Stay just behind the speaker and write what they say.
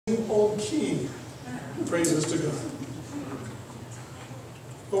on key. Praises to God.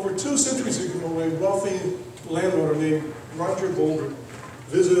 Over 2 centuries ago, a wealthy landowner named Roger Goldberg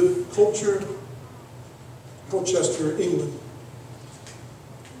visited Colchester, England.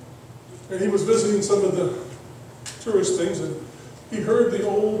 And he was visiting some of the tourist things, and he heard the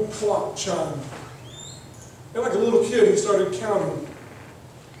old clock chime. And like a little kid, he started counting.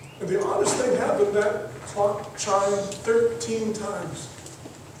 And the oddest thing happened, that clock chimed 13 times.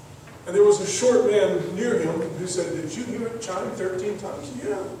 And there was a short man near him who said, "Did you hear it chime 13 times?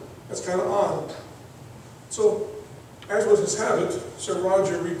 Yeah, that's kind of odd." So, as was his habit, Sir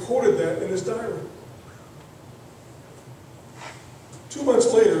Roger recorded that in his diary. 2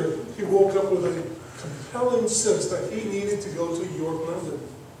 months later, he woke up with a compelling sense that he needed to go to York, London.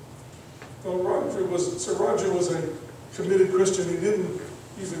 Now, Sir Roger was a committed Christian. He didn't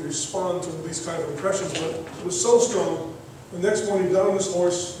usually respond to these kind of impressions, but it was so strong. The next morning, he got on his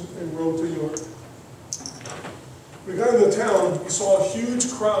horse and rode to York. When he got into town, he saw a huge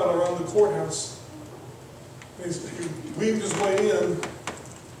crowd around the courthouse. He weaved his way in,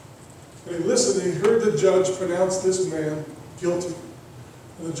 and he listened, and he heard the judge pronounce this man guilty.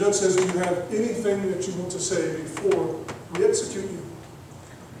 And the judge says, "Do you have anything that you want to say before we execute you?"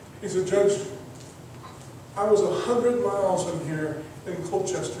 He said, "Judge, I was 100 miles from here in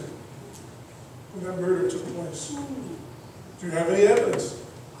Colchester when that murder took place. Do you have any evidence?"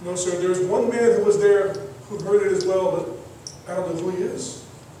 "No, sir. There's one man who was there who heard it as well, but I don't know who he is.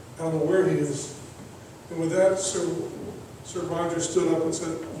 I don't know where he is." And with that, Sir Roger stood up and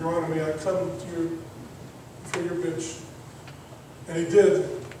said, "Your Honor, may I come for your bench?" And he did.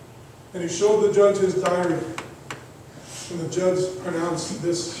 And he showed the judge his diary. And the judge pronounced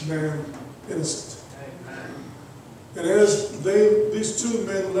this man innocent. And as these 2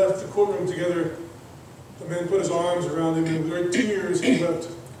 men left the courtroom together, the man put his arms around him, and with great tears he wept,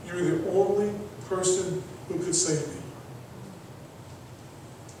 "You're the only person who could save me."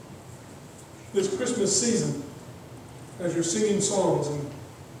 This Christmas season, as you're singing songs,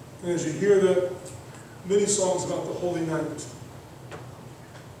 and as you hear the many songs about the Holy Night,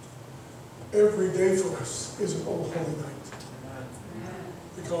 every day for us is an old Holy Night.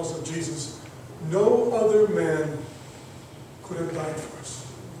 Because of Jesus. No other man could have died for us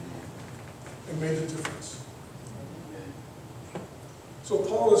and made a difference. So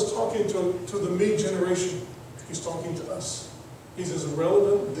Paul is talking to the me generation. He's talking to us. He's as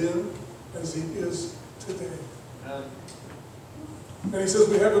relevant then as he is today. And he says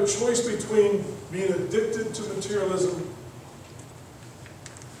we have a choice between being addicted to materialism,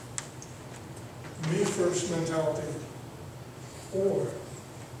 me first mentality, or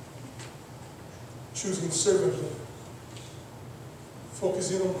choosing servanthood,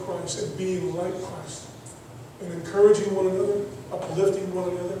 focusing on Christ and being like Christ, and encouraging one another, uplifting one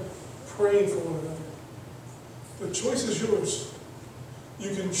another, praying for one another. The choice is yours.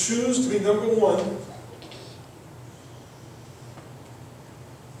 You can choose to be number one,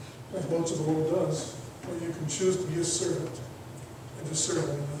 as most of the world does, or you can choose to be a servant and to serve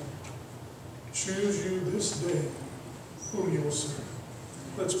one another. Choose you this day whom you will serve.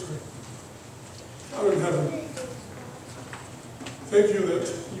 Let's pray. Father in heaven, thank you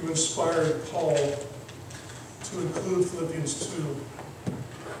that you inspired Paul to include Philippians 2,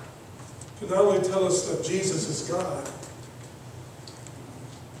 to not only tell us that Jesus is God,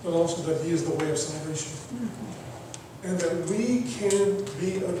 but also that he is the way of salvation. And that we can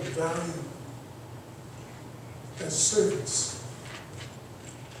be of value as servants.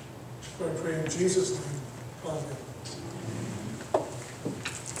 So I pray in Jesus' name. Amen.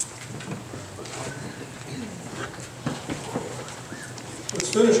 Let's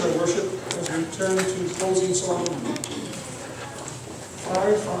finish our worship as we turn to closing song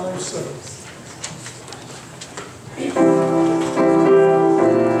 557.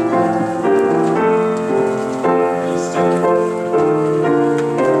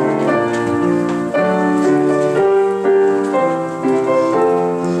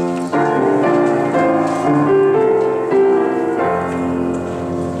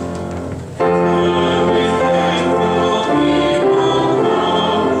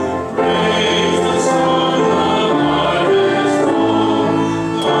 Praise the Son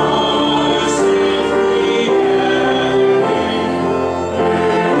of our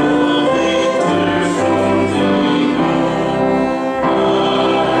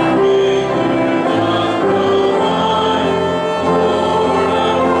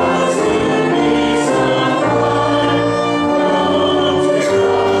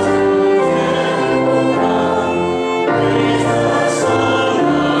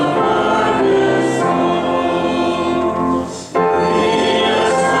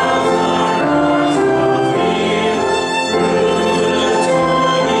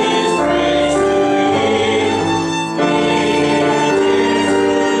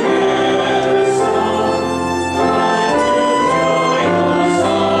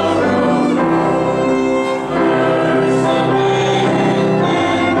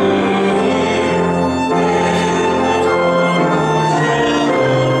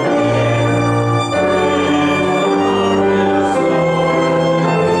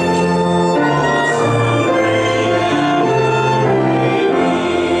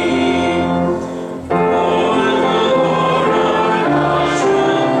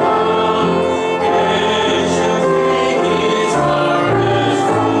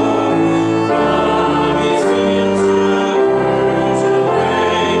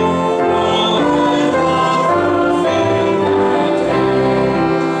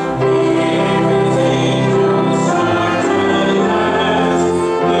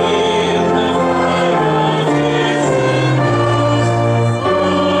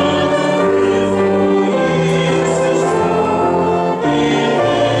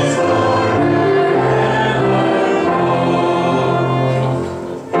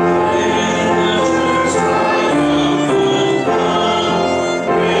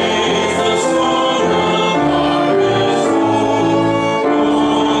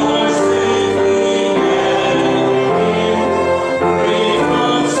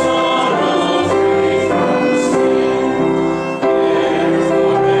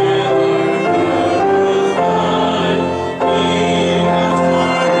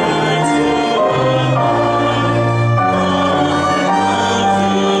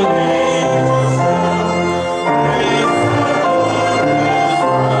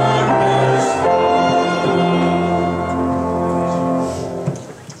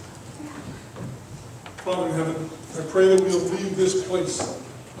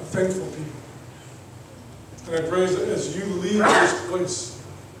thankful people. And I pray that as you leave this place,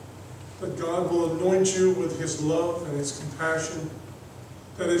 that God will anoint you with His love and His compassion,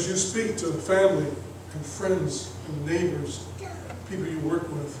 that as you speak to family and friends and neighbors, people you work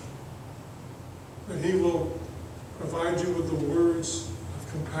with, that He will provide you with the words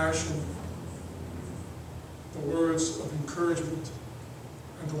of compassion, the words of encouragement,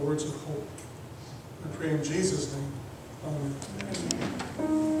 and the words of hope. I pray in Jesus' name. Amen.